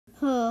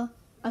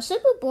I'm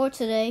super bored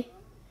today.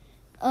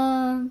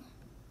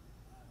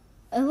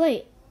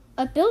 Wait,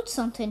 I built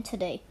something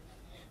today.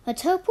 A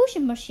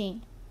teleportation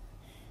machine.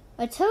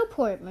 A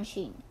teleport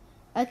machine.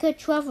 I could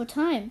travel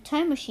time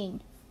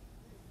machine.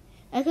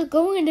 I could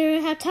go in there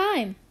and have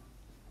time.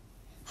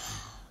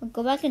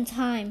 Go back in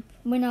time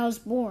when I was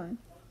born.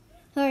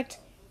 Alright,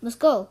 let's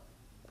go.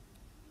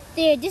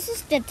 There, this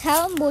is the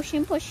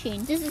teleportation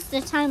machine. This is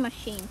the time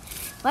machine.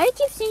 Why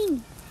do you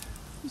keep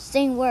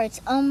saying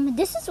words?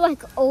 This is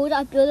like old.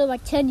 I built it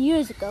like 10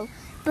 years ago.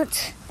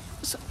 But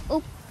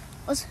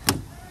let's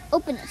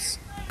open this.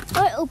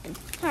 Alright, open.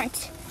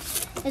 Alright.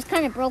 It's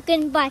kind of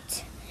broken,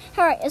 but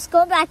alright, let's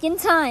go back in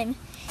time.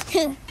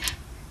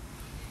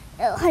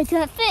 I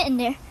got fit in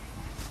there.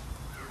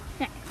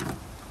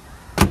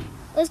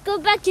 Let's go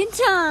back in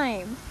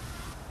time.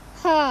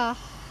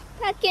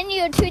 Back in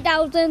year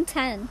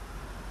 2010.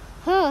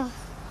 It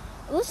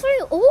was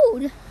very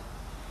old.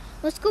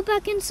 Let's go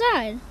back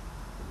inside.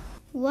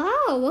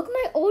 Wow, look at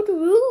my old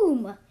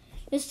room.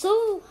 It's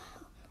so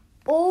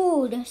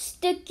old,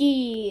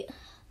 sticky.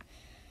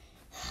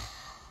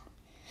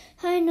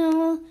 I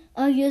know,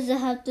 I used to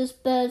have this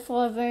bed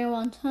for a very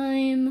long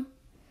time.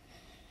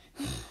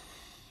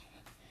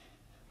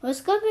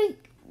 Let's go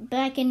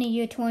back in the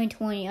year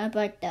 2020. I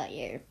like that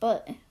year,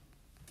 but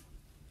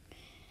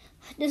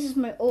this is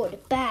my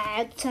old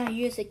bag that I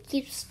used to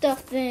keep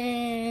stuff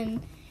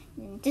in.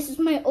 This is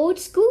my old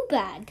school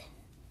bag.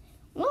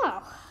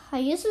 Wow, I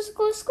used to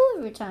go to school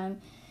every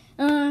time.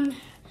 The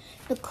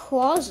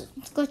closet.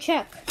 Let's go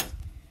check.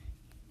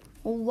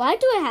 Why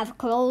do I have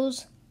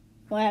clothes?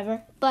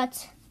 Whatever.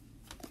 But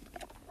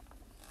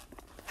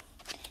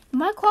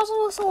my closet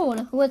looks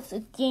old with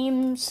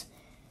games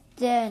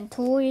and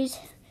toys.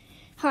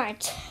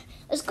 Alright,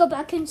 let's go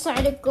back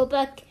inside and go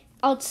back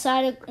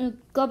outside and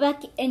go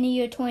back in the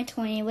year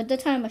 2020 with the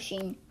time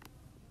machine.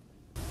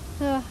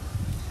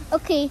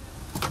 Okay,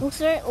 looks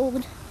very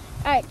old.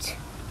 Alright,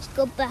 let's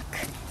go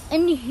back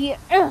in here.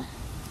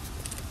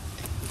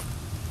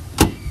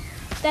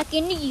 Back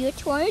in the year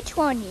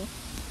 2020.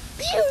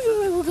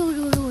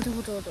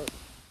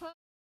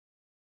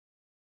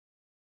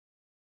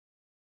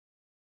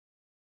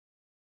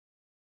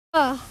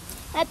 I'm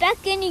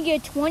back in the year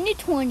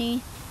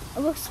 2020. It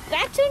looks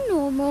back to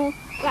normal,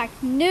 like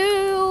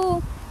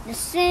new, the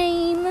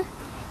same.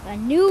 The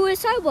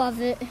newest, I love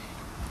it.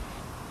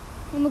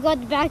 Oh my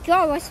god, the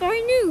backyard was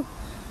very new.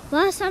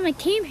 Last time I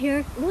came here,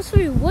 it was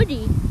very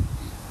woody.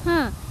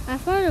 I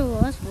thought it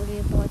was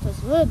woody, but it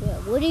was a little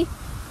bit woody.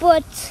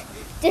 But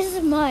this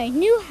is my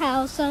new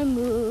house I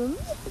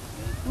moved.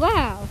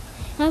 Wow,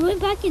 I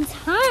went back in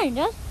time.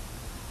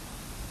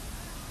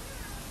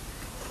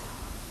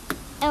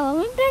 I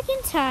went back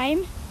in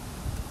time.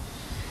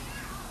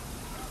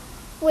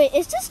 Wait,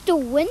 is this the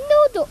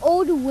window? The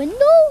old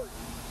window?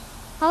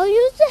 I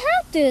used to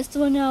have this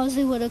when I was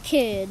a little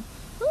kid.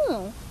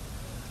 Oh.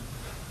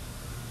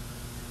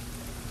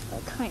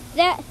 Kind of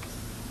that.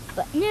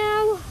 But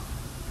now,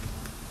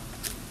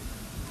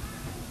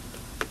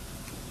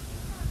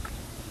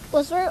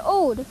 it's very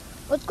old.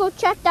 Let's go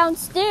check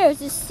downstairs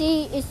to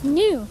see it's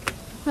new.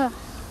 I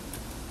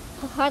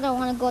don't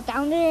want to go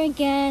down there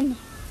again.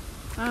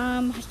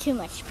 Too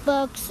much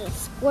bugs and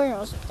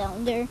squirrels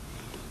down there.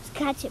 It's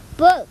catching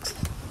bugs.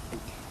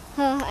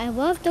 I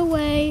love the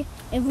way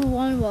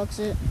everyone loves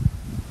it.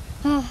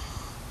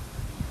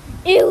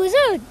 It was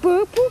a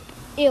burp poop.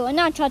 Ew, I'm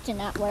not touching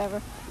that,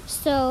 whatever.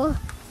 So,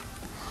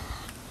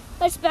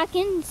 let's back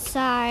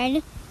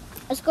inside.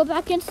 Let's go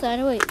back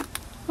inside. Wait,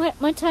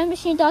 my time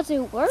machine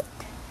doesn't work?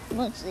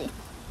 Let's see.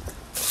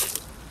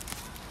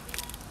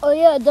 Oh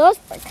yeah, it does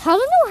work. I don't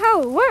know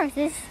how it works.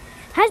 It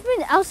has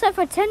been outside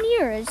for 10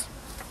 years.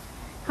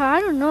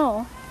 I don't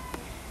know.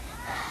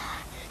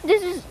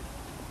 This is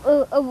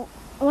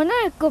when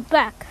I go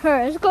back.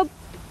 Let's go.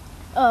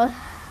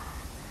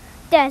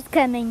 Dad's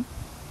coming.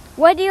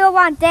 What do you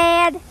want,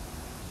 Dad?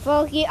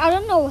 Froggy, I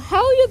don't know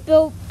how you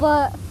built,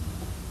 but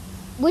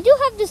we do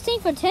have this thing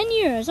for 10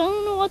 years. I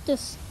don't know what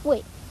this.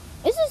 Wait,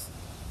 is this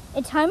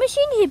a time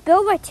machine he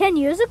built like 10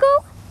 years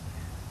ago?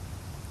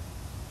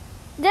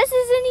 This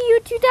is in the year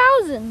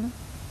 2000.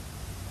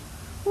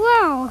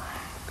 Wow.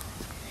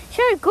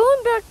 Should I go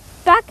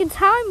back in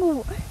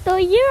time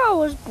the year I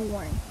was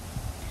born?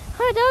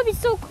 Oh, that would be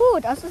so cool.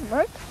 Does this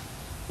work?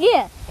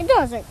 Yeah, it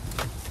does work.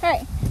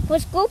 Alright,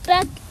 let's go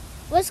back.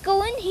 Let's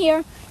go in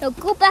here. Now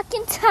go back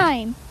in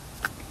time.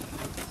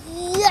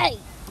 Yay!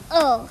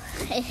 Oh,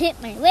 I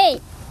hit my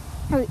leg.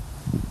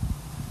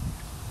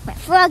 My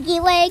froggy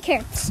leg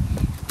hurts.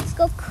 Let's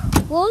go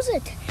close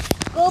it.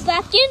 Go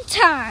back in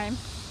time.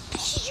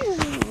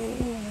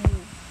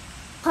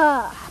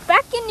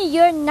 Back in the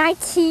year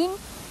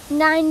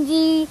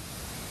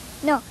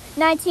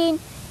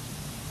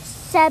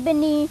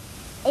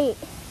 1978,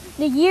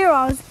 the year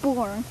I was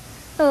born.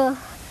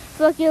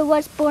 Froggy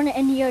was born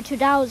in the year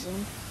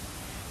 2000.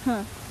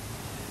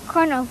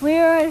 Kind of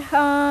weird.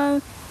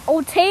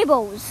 Old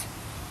tables,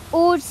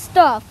 old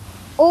stuff,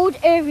 old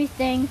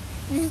everything.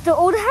 This is the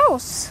old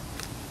house.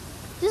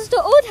 This is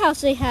the old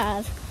house they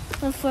have.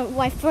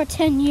 For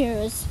 10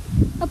 years.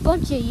 A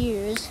bunch of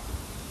years.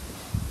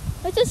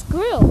 Like this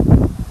grill.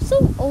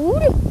 So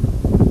old.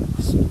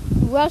 It's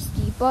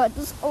rusty, but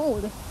it's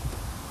old.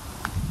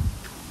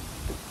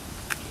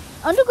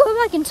 I'm gonna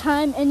go back in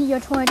time in the year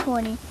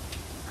 2020.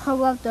 I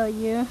love that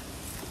year.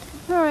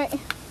 Alright.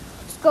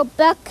 Let's go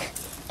back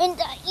in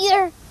that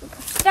year.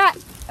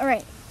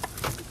 Alright.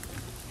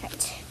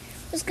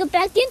 Let's go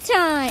back in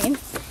time.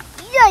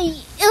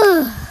 Yay!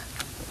 Ugh.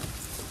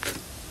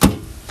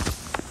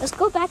 Let's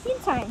go back in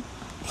time.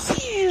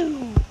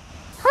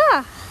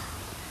 Huh.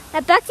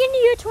 Now back in the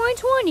year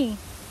 2020.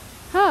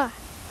 Huh.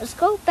 Let's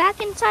go back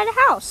inside the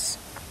house.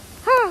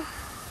 Huh.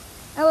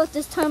 I love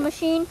this time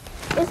machine.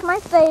 It's my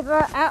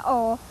favorite at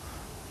all.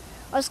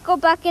 Let's go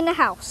back in the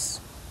house.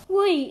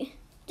 Wait.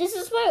 This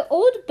is my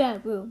old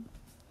bedroom.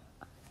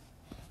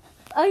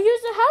 I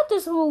used to have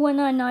this room when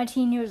I'm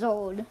 19 years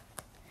old.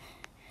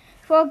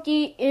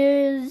 Froggy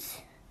is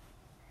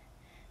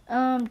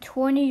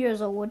 20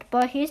 years old,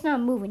 but he's not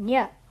moving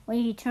yet.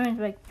 When he turns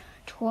like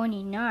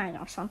 29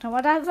 or something,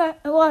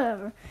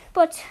 whatever.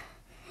 But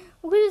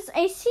look at this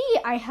AC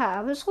I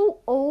have. It's so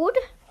old.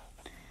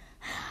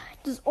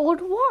 This old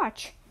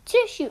watch,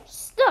 tissue,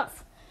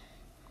 stuff.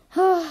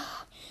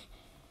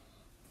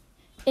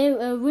 It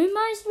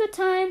reminds me of the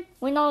time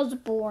when I was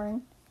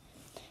born.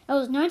 I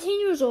was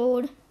 19 years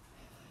old.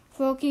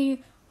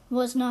 Froggy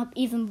was not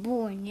even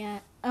born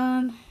yet.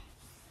 My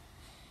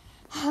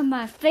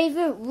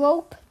favorite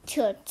rope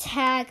to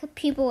tag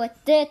people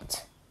with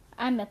it.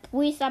 I'm a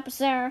police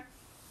officer.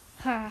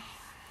 I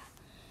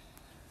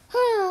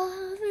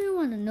really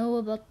want to know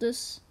about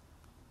this.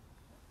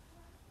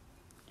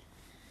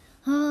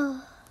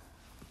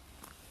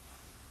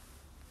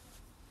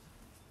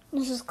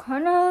 This is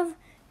kind of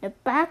the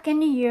back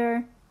in the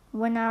year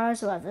when I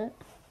was 11.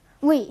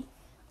 Wait,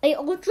 an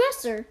old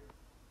dresser.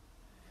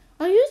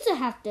 I used to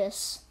have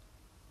this.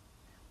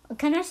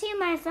 Can I see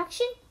my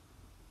affection?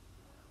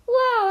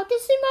 Wow, I can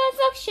see my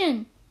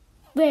affection.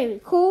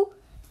 Very cool,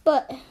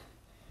 but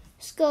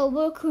let's go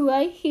look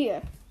right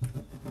here.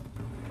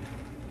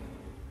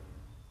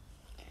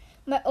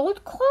 My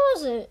old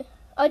closet.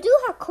 I do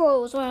have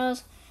clothes when I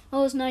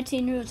was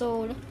 19 years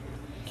old.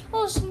 I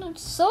was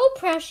so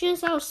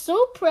precious. I was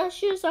so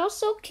precious. I was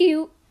so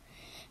cute.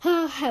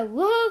 I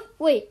love.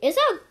 Wait, is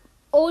that an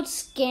old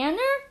scanner?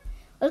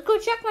 Let's go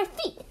check my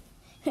feet.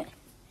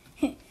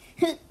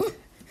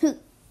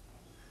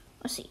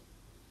 Let's see.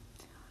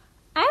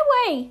 I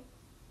weigh.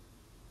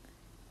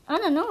 I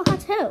don't know how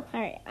to. All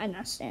right, I'm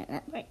not saying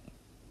that right.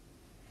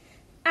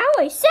 I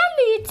weigh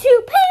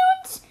 72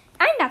 pounds.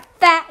 I'm not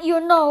fat, you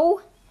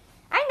know.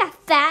 I'm not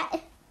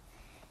fat.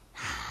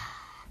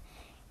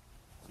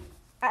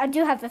 I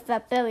do have a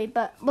fat belly,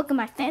 but look at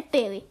my fat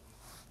belly.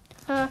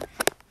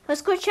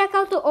 Let's go check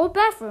out the old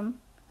bathroom.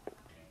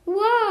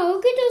 Wow,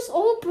 look at this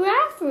old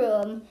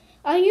bathroom.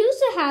 I used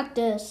to have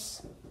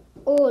this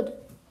old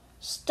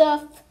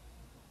stuff.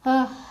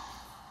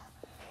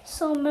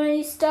 So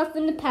many stuff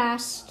in the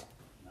past.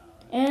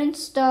 And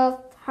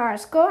stuff.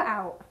 Let's go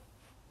out.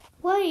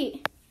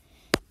 Wait,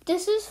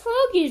 this is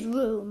Froggy's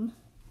room.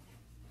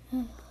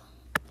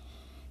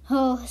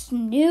 Oh, it's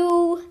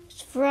new.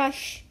 It's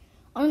fresh.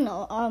 I don't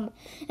know.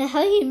 And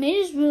how he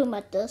made his room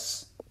like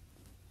this.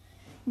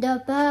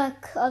 The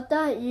back of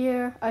that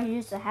year, I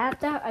used to have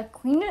that. I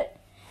cleaned it.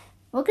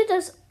 Look at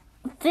this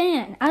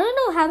fan. I don't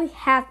know how we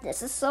have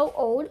this. It's so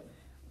old.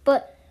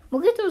 But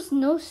look at those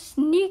no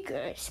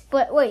sneakers.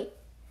 But wait,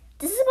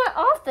 this is my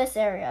office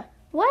area.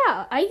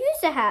 Wow, I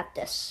used to have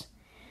this.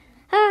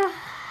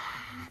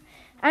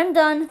 I'm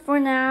done for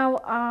now.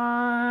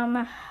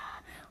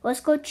 Let's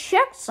go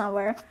check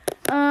somewhere.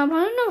 I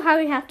don't know how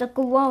we have the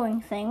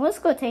glowing thing. Let's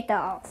go take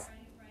that off.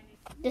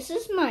 This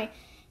is my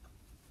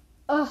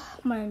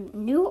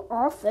new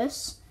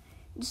office.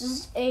 This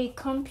is a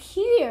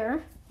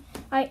computer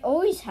I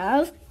always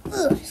have.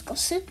 Let's go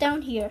sit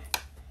down here.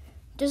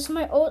 This is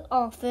my old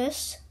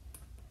office.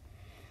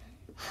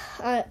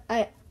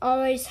 I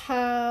always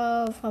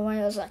have when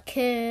I was a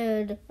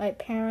kid. My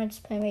parents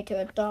put me to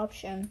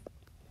adoption.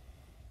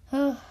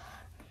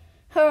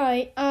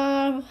 Alright,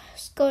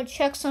 let's go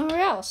check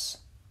somewhere else.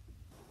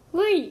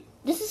 Wait,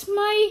 this is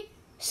my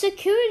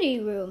security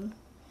room.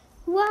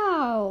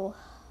 Wow.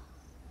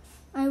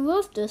 I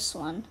love this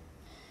one.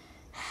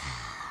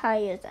 I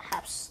used to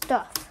have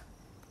stuff.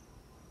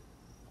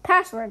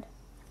 Password.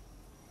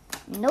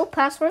 No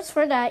passwords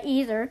for that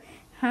either.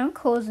 I'm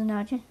closing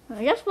that.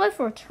 Just wait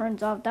for it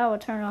turns off. That will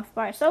turn off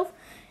by itself.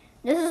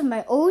 This is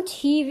my old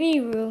TV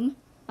room.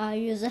 I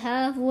used to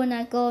have when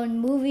I go in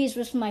movies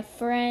with my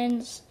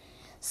friends.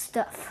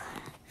 Stuff.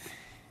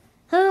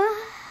 This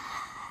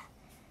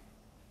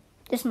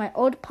is my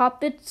old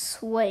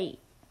puppets. Wait.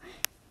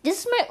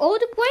 This is my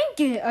old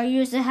blanket I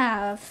used to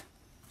have.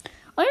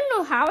 I don't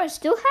know how I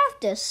still have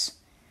this.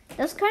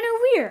 That's kind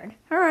of weird.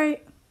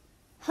 Alright.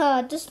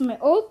 This is my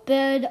old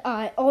bed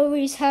I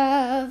always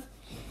have.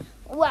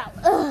 Wow.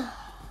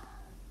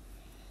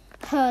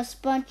 A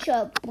bunch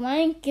of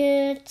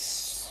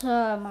blankets.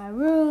 My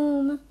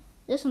room.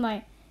 This is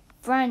my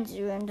friend's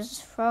room. This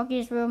is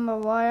Froggy's room or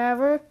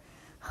whatever.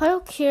 I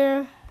don't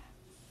care.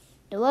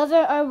 The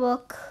weather I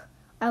look,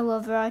 I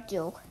whatever I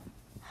do.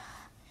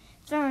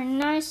 It's very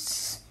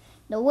nice.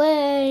 The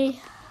way,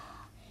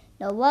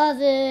 the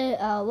weather,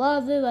 I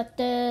love it like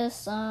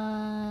this.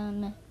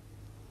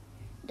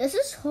 This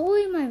is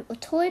totally my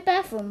toy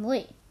bathroom.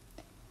 Wait,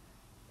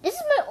 this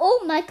is my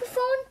old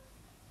microphone.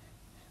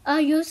 I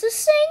used to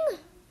sing.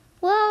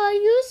 Well, I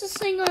used to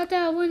sing like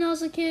that when I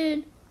was a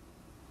kid.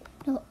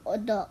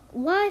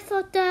 Why I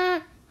thought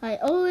that? I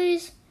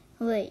always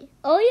wait.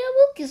 Oh yeah,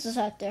 Lucas is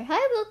out there. Hi,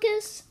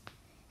 Lucas.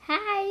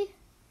 Hi.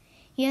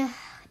 Yeah,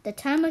 the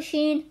time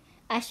machine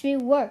actually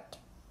worked.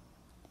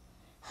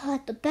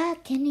 At the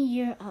back in the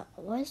year, I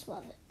always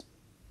love it.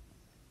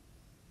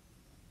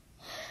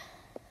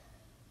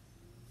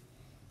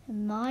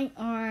 My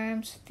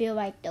arms feel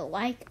like the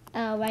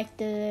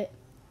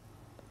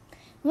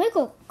Let me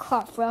go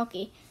call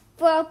Froggy.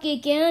 Froggy,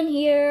 get in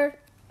here.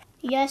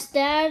 Yes,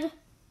 Dad.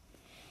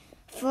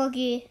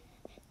 Froggy,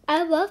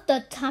 I love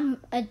the time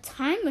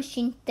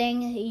machine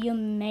thing you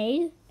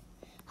made.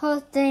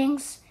 Oh,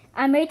 thanks.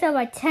 I made that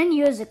like 10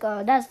 years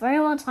ago. That's a very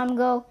long time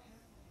ago.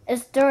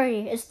 It's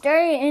dirty. It's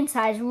dirty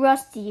inside. It's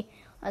rusty.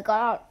 I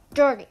got all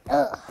dirty.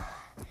 Ugh.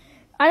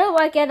 I don't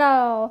like it at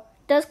all.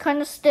 That's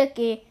kind of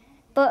sticky.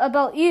 But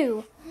about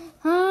you,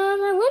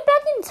 I went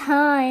back in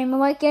time,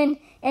 like in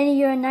the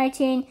year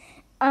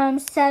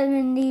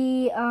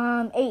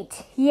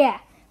 1978. Yeah,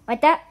 like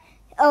that.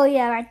 Oh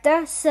yeah, like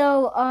that.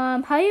 So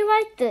how you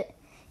liked it?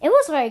 It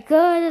was very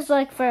good. It's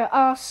like very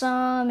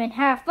awesome and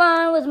have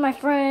fun with my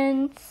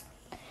friends.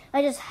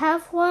 I just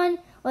have fun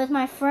with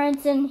my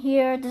friends in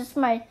here. This is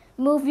my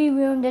movie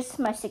room. This is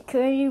my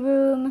security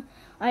room.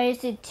 I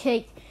used to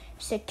take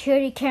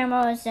security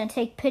cameras and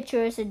take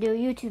pictures and do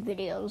YouTube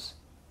videos.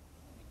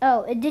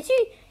 Oh, did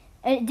you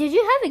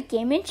have a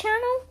gaming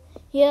channel?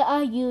 Yeah,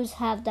 I used to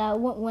have that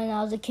when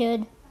I was a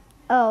kid.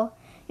 Oh,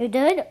 you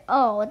did?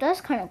 Oh, that's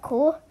kind of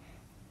cool.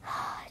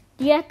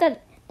 Yeah,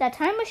 that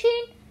time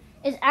machine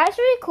is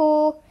actually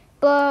cool,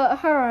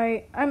 but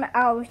alright, I'm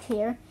out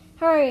here.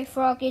 Alright,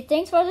 Froggy,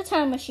 thanks for the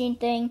time machine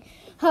thing.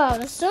 Oh,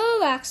 it was so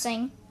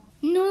relaxing.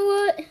 You know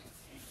what? It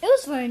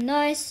was very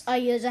nice. I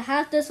used to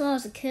have this when I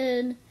was a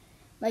kid.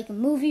 Like a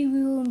movie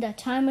room, that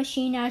time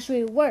machine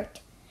actually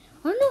worked.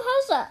 I don't know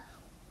how's that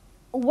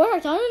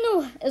worked. I don't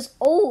know. It's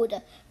old.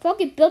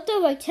 Froggy built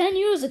it like 10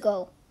 years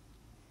ago.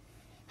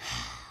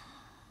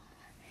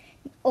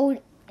 Old,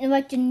 and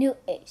like the new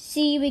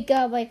AC we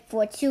got like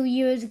for 2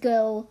 years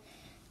ago.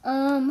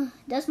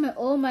 That's my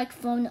old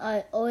microphone.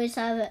 I always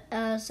have it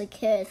as a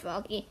kid,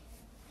 Froggy.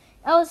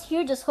 I was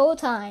here this whole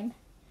time.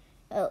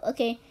 Oh,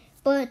 okay.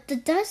 But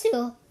that's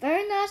your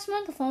very nice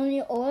microphone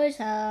you always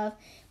have.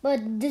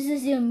 But this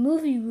is your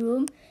movie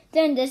room.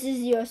 Then this is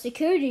your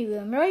security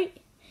room, right?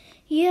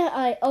 Yeah,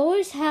 I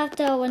always had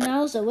that when I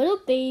was a little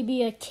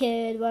baby, a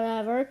kid,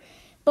 whatever.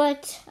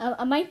 But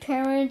my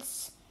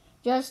parents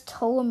just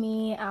told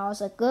me I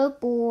was a good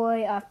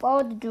boy. I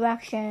followed the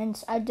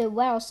directions. I did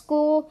well at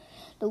school.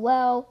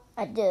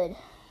 I did.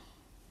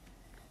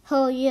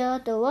 Oh yeah,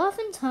 the love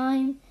and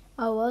time.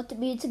 I love to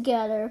be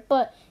together.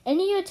 But in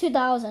the year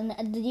 2000,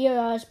 the year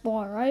I was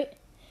born, right?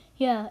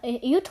 Yeah,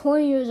 you're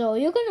 20 years old.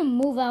 You're gonna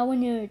move out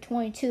when you're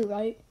 22,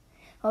 right?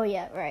 Oh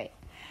yeah, right.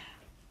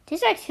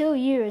 These are 2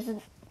 years.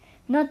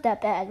 Not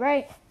that bad,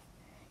 right?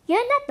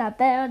 Yeah, not that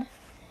bad.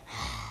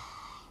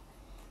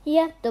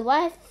 Yeah, the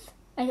life,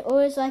 I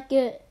always like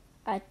it.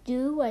 I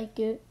do like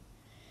it.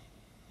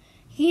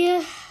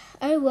 Yeah,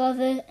 I love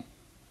it.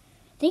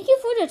 Thank you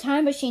for the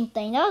time machine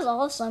thing. That was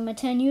awesome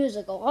 10 years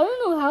ago. I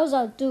don't know how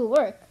that do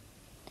work.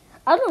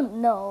 I don't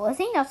know. I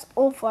think that's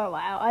old for a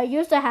while. I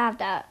used to have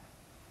that.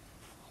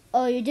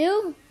 Oh, you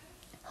do?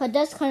 Oh,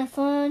 that's kind of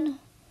fun.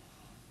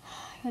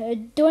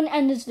 Don't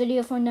end this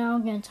video for now.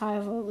 I'm getting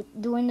tired of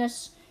doing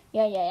this.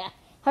 Yeah.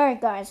 Alright,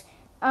 guys.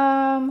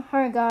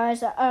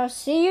 I'll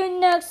see you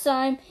next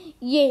time.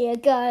 Yeah,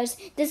 guys.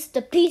 This is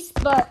the peace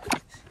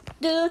button.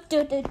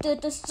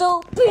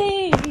 So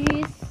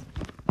peace.